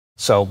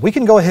So we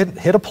can go ahead and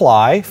hit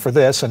apply for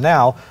this, and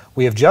now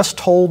we have just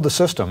told the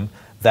system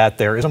that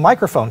there is a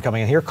microphone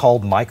coming in here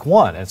called Mic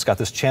 1. And it's got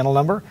this channel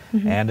number,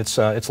 and it's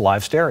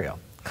live stereo.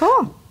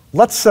 Cool.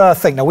 Let's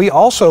think. Now, we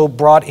also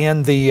brought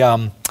in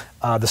the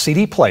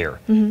CD player.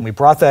 We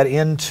brought that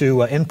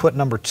into input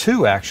number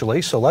 2,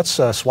 actually. So let's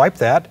swipe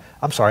that.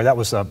 I'm sorry,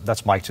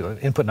 that's mic 2.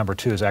 Input number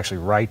 2 is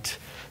actually going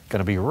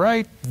to be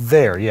right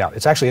there. Yeah,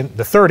 it's actually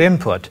the third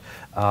input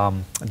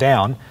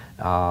down.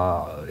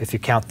 If you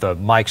count the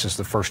mics as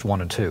the first 1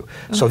 and 2.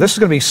 So this is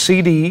going to be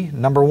CD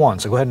number 1.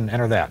 So go ahead and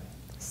enter that.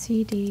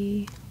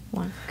 CD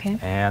 1, okay.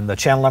 And the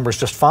channel number is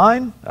just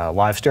fine.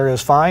 Live stereo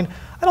is fine.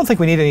 I don't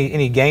think we need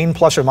any gain,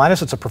 plus or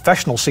minus. It's a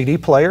professional CD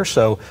player,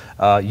 so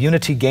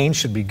unity gain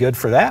should be good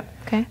for that.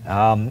 Okay.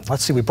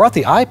 Let's see, we brought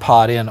the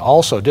iPod in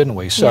also, didn't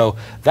we? So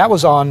that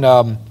was on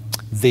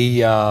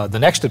the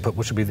next input,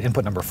 which would be the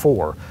input number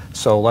 4.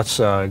 So let's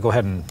go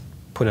ahead and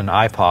put in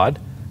iPod.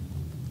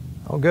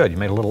 Oh, good, you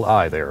made a little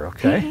I there,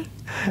 okay.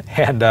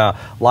 And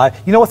live,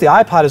 you know what, the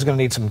iPod is going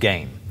to need some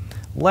gain.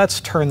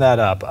 Let's turn that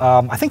up.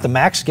 I think the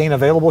max gain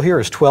available here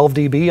is 12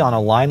 dB on a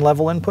line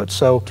level input.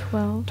 So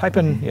 12. Type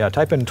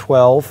in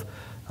 12.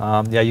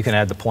 Yeah, you can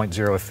add the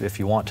 0.0 if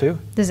you want to.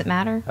 Does it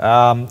matter?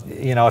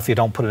 You know, if you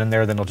don't put it in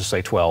there, then it'll just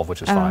say 12,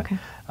 which is fine. Okay.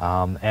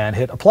 And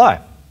hit apply.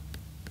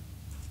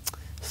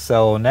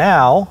 So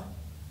now,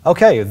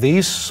 okay,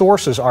 these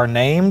sources are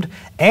named,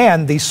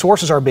 and these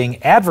sources are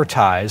being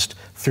advertised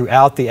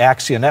throughout the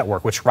Axia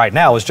network, which right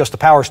now is just the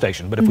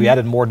PowerStation. But if we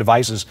added more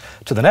devices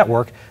to the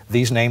network,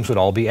 these names would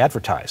all be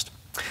advertised.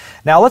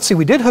 Now let's see,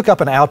 we did hook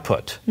up an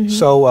output.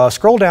 So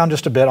scroll down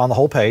just a bit on the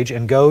whole page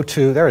and go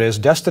to, there it is,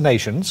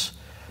 Destinations,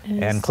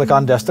 and click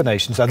on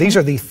Destinations. Now these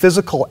are the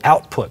physical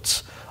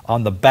outputs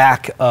on the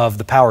back of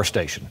the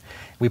PowerStation.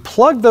 We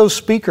plugged those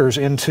speakers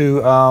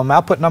into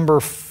output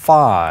number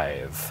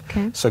 5.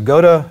 Okay. So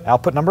go to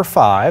output number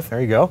 5, there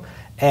you go.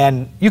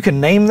 And you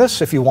can name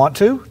this if you want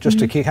to, just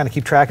to kind of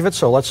keep track of it.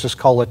 So let's just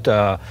call it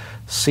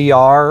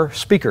CR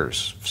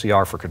speakers,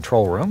 CR for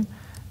control room,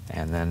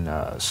 and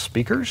then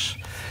speakers.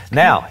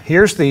 Now,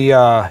 here's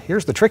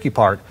the tricky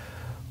part.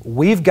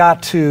 We've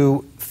got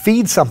to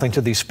feed something to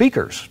these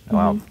speakers.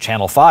 Well,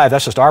 channel 5,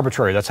 that's just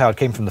arbitrary. That's how it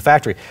came from the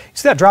factory. You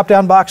see that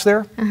drop-down box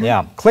there?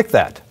 Yeah, click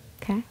that.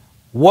 Okay.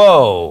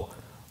 Whoa,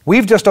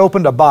 we've just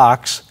opened a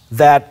box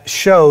that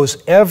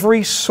shows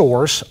every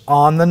source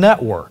on the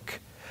network.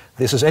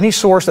 This is any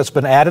source that's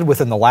been added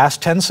within the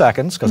last 10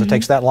 seconds, because it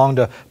takes that long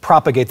to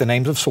propagate the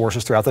names of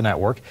sources throughout the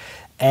network.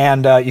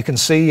 And you can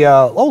see,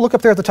 oh, look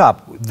up there at the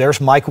top. There's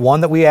Mic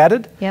 1 that we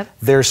added. Yep.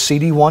 There's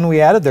CD 1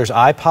 we added. There's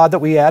iPod that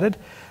we added.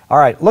 All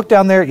right, look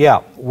down there,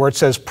 yeah, where it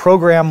says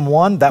Program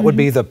 1, that would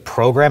be the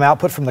program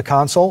output from the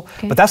console.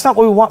 Okay. But that's not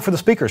what we want for the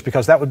speakers,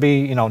 because that would be,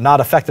 you know, not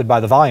affected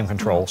by the volume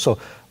control. So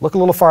look a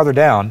little farther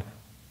down,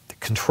 the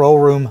control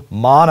room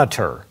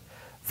monitor.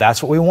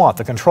 That's what we want.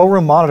 The control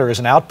room monitor is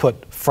an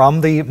output from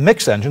the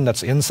mix engine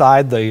that's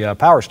inside the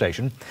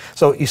PowerStation.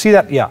 So you see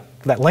that, yeah,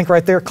 that link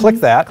right there, click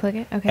that. Click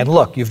it, okay. And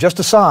look, you've just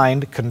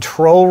assigned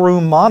control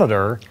room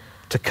monitor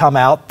to come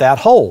out that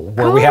hole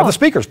where we have the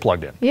speakers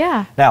plugged in.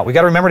 Yeah. Now, we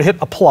got to remember to hit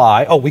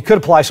apply. Oh, we could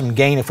apply some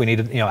gain if we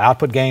needed, you know,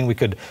 output gain. We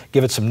could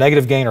give it some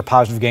negative gain or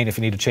positive gain if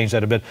you need to change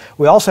that a bit.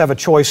 We also have a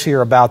choice here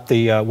about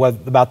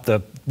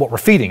what we're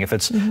feeding, if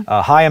it's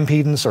high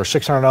impedance or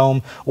 600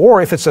 ohm,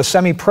 or if it's a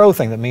semi-pro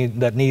thing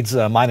that needs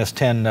minus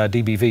 10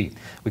 dBV.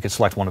 We could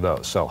select one of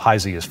those, so high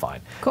Z is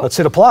fine. Cool. Let's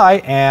hit apply,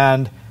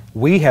 and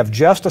we have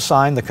just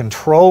assigned the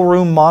control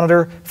room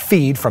monitor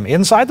feed from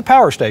inside the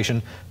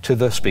PowerStation to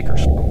the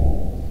speakers.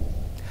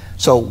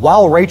 So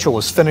while Rachael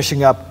is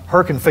finishing up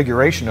her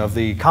configuration of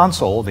the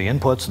console, the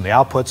inputs and the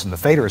outputs and the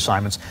fader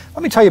assignments,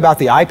 let me tell you about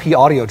the IP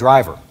audio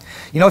driver.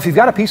 You know, if you've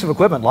got a piece of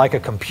equipment like a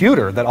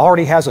computer that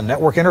already has a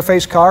network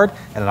interface card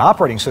and an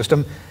operating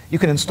system, you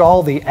can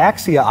install the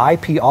Axia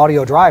IP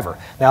audio driver.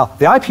 Now,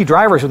 the IP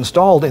driver is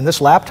installed in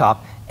this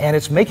laptop, and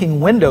it's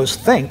making Windows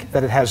think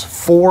that it has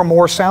 4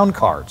 more sound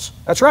cards.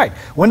 That's right.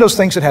 Windows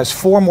thinks it has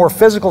 4 more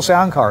physical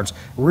sound cards.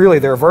 Really,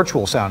 they're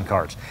virtual sound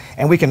cards.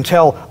 And we can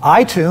tell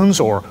iTunes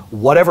or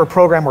whatever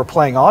program we're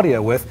playing audio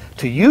with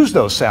to use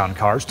those sound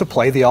cards to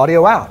play the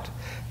audio out.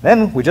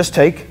 Then we just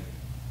take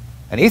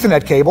an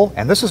Ethernet cable,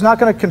 and this is not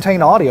going to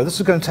contain audio, this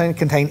is going to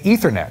contain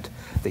Ethernet.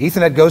 The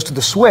Ethernet goes to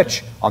the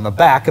switch on the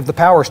back of the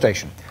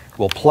PowerStation.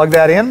 We'll plug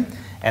that in,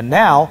 and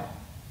now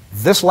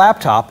this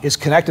laptop is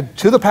connected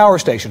to the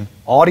PowerStation,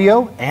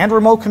 audio and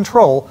remote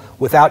control,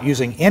 without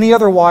using any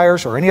other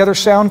wires or any other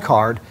sound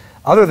card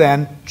other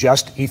than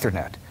just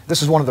Ethernet.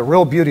 This is one of the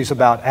real beauties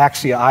about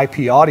Axia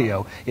IP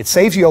audio. It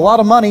saves you a lot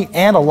of money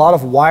and a lot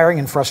of wiring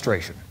and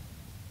frustration.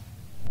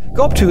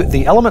 Go up to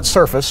the element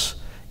surface,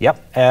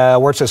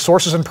 where it says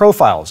sources and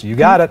profiles. You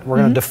got it. We're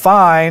going to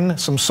define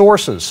some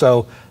sources.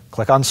 So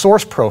click on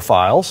source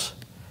profiles.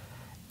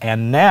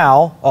 And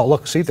now, oh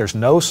look, see, there's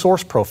no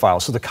source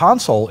profile. So the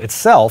console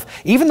itself,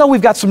 even though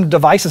we've got some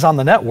devices on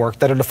the network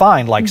that are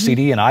defined like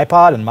CD and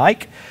iPod and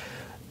mic,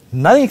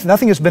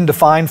 Nothing has been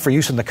defined for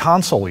use in the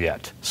console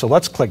yet. So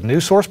let's click New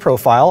Source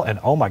Profile, and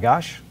oh my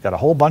gosh, got a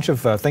whole bunch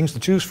of things to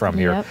choose from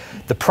here. Yep.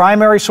 The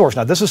primary source,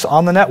 now this is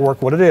on the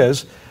network, what it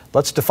is.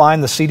 Let's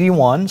define the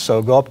CD1,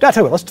 so go up, that's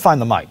it, let's define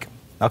the mic.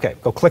 Okay,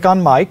 go click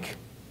on mic.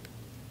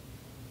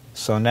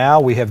 So now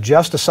we have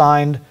just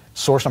assigned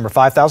source number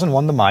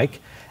 5001, the mic,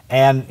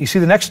 and you see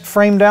the next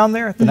frame down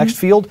there, the next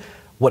field?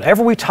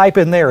 Whatever we type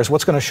in there is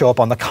what's going to show up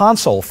on the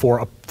console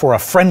for a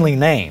friendly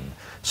name.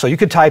 So you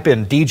could type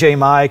in DJ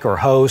mic or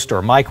host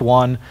or mic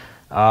 1.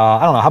 I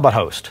don't know, how about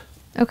host?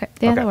 Okay,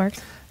 yeah, that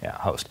works. Yeah,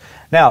 host.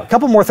 Now, a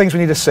couple more things we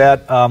need to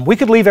set. We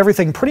could leave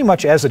everything pretty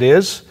much as it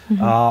is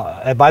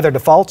by their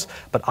defaults,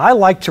 but I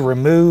like to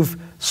remove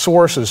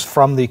sources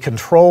from the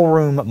control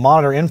room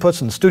monitor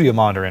inputs and the studio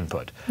monitor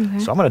input. Okay.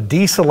 So I'm going to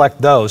deselect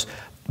those.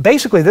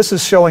 Basically, this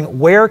is showing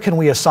where can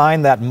we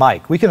assign that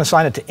mic. We can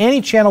assign it to any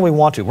channel we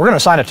want to. We're going to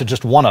assign it to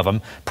just one of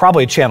them,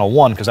 probably channel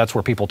 1, because that's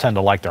where people tend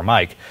to like their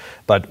mic.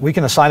 But we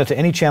can assign it to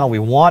any channel we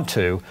want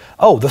to.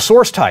 Oh, the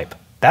source type.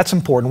 That's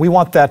important. We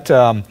want that,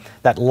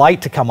 that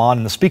light to come on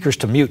and the speakers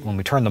to mute when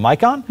we turn the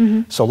mic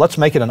on. So let's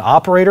make it an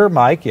operator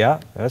mic. Yeah,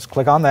 let's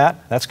click on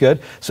that. That's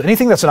good. So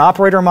anything that's an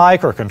operator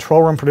mic or a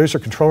control room producer,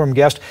 control room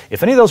guest,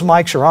 if any of those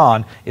mics are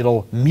on,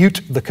 it'll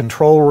mute the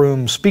control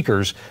room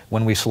speakers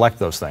when we select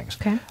those things.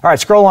 Okay. All right,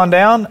 scroll on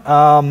down.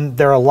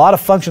 There are a lot of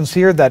functions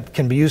here that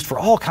can be used for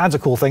all kinds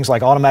of cool things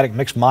like automatic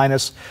mix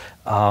minus.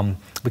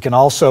 We can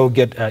also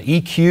get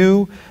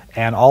EQ.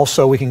 And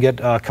also we can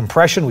get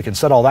compression. We can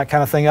set all that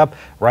kind of thing up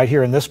right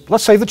here in this.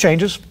 Let's save the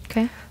changes.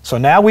 Okay. So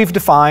now we've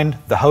defined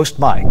the host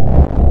mic.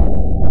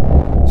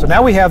 So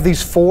now we have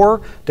these 4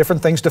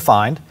 different things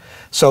defined.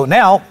 So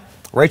now,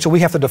 Rachel,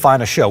 we have to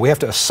define a show. We have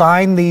to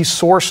assign these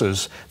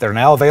sources that are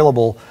now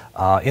available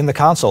in the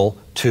console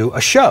to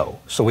a show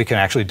so we can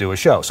actually do a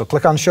show. So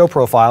click on Show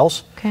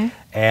Profiles. Okay.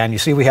 And you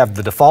see we have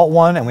the default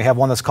one, and we have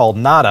one that's called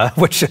Nada,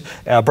 which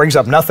brings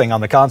up nothing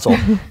on the console.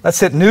 Let's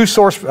hit New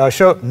Source,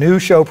 New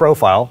Show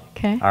Profile.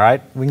 Okay. All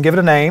right, we can give it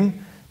a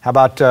name. How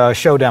about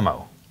Show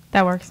Demo?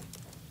 That works.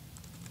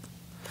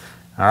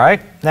 All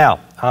right,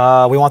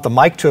 now we want the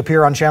mic to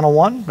appear on channel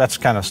 1. That's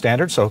kind of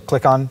standard, so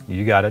click on,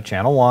 you got it,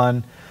 channel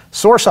 1.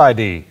 Source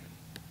ID.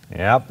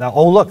 Yep. Now,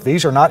 oh look,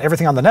 these are not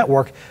everything on the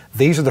network.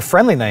 These are the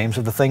friendly names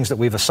of the things that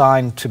we've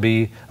assigned to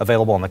be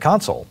available on the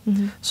console.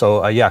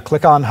 So yeah,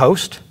 click on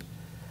Host.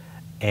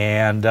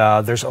 And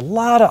there's a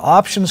lot of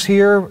options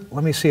here.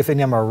 Let me see if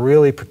any of them are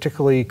really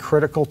particularly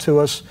critical to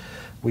us.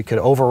 We could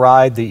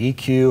override the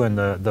EQ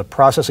and the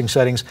processing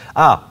settings.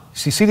 So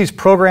you see these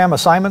program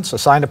assignments,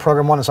 assigned to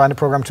program 1, assigned to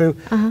program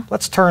 2?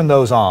 Let's turn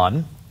those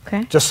on.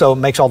 Okay. Just so it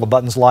makes all the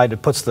buttons light.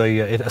 It puts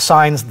it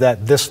assigns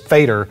this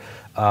fader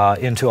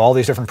into all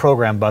these different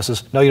program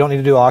buses. No, you don't need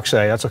to do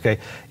Axia, that's okay.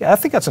 Yeah, I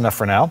think that's enough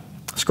for now.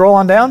 Scroll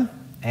on down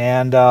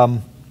and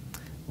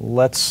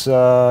let's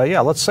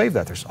save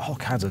that. There's all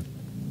kinds of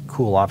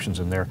cool options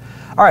in there.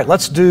 All right,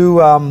 let's do,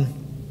 oh,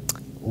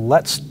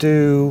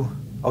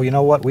 you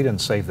know what? We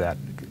didn't save that.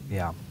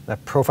 Yeah,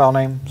 that profile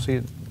name,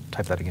 see,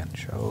 type that again.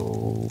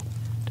 Show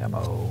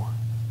demo.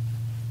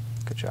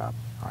 Good job.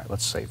 All right,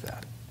 let's save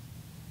that.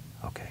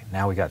 Okay,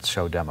 now we got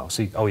show demo.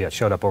 See, oh yeah, it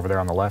showed up over there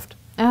on the left.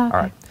 Oh, okay.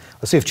 All right,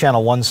 let's see if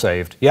channel 1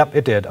 saved. Yep,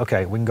 it did.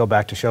 Okay, we can go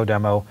back to show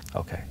demo.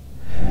 Okay.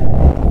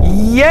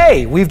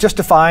 Yay, we've just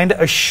defined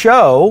a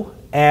show.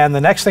 And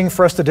the next thing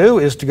for us to do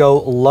is to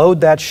go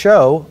load that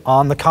show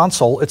on the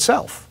console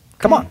itself.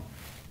 Come on.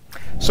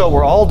 So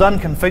we're all done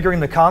configuring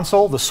the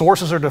console. The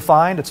sources are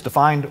defined. It's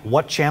defined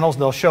what channels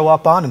they'll show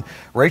up on. And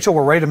Rachel,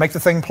 we're ready to make the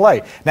thing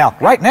play. Now,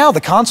 right now,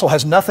 the console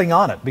has nothing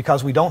on it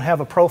because we don't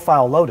have a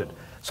profile loaded.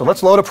 So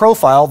let's load a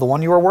profile, the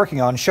one you were working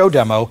on, show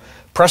demo.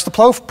 Press the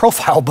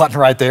profile button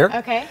right there.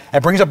 Okay.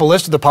 It brings up a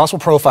list of the possible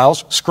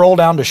profiles. Scroll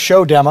down to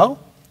show demo.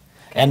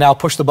 And now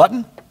push the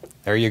button.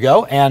 There you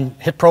go, and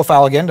hit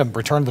profile again to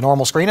return to the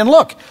normal screen. And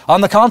look,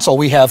 on the console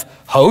we have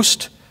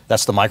host,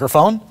 that's the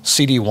microphone,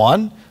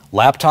 CD1,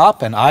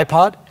 laptop, and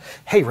iPod.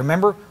 Hey,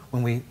 remember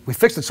when we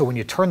fixed it so when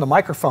you turn the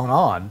microphone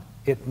on,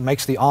 it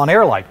makes the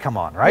on-air light come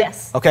on, right?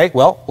 Yes. Okay,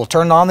 well, we'll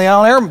turn on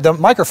the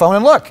microphone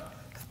and look.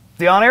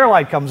 The on-air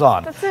light comes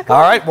on. That's so cool.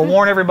 All right, we'll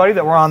warn everybody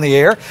that we're on the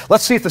air.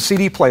 Let's see if the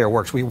CD player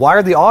works. We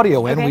wired the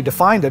audio in, we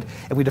defined it,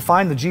 and we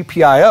defined the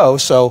GPIO.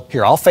 So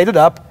here, I'll fade it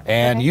up,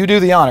 and you do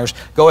the honors.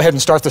 Go ahead and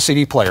start the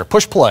CD player.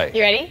 Push play.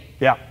 You ready?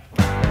 Yeah.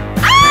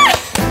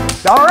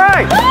 Ah! All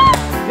right.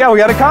 Yeah, we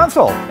got a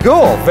console.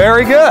 Cool,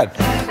 very good.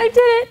 I did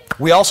it.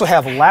 We also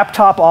have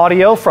laptop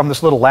audio from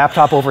this little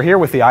laptop over here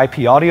with the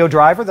IP audio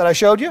driver that I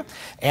showed you.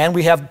 And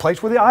we have a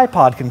place where the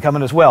iPod can come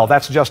in as well.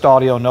 That's just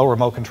audio, no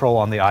remote control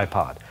on the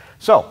iPod.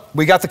 So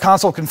we got the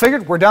console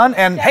configured, we're done,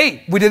 and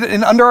hey, we did it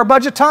in under our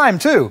budget time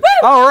too. Woo!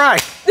 All right.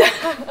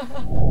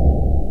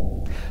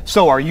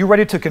 So are you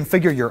ready to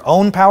configure your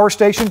own power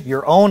station,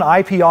 your own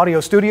IP audio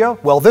studio?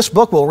 Well, this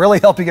book will really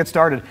help you get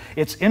started.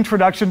 It's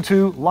Introduction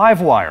to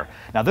Livewire.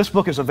 Now, this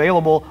book is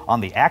available on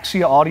the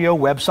Axia Audio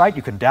website.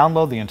 You can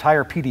download the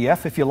entire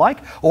PDF if you like,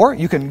 or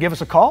you can give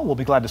us a call. We'll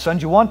be glad to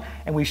send you one.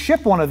 And we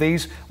ship one of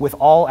these with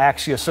all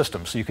Axia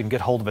systems, so you can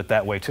get hold of it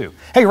that way too.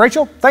 Hey,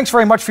 Rachel, thanks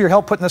very much for your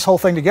help putting this whole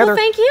thing together.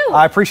 Well, thank you.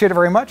 I appreciate it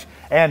very much.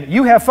 And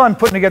you have fun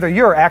putting together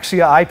your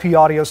Axia IP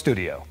audio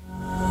studio.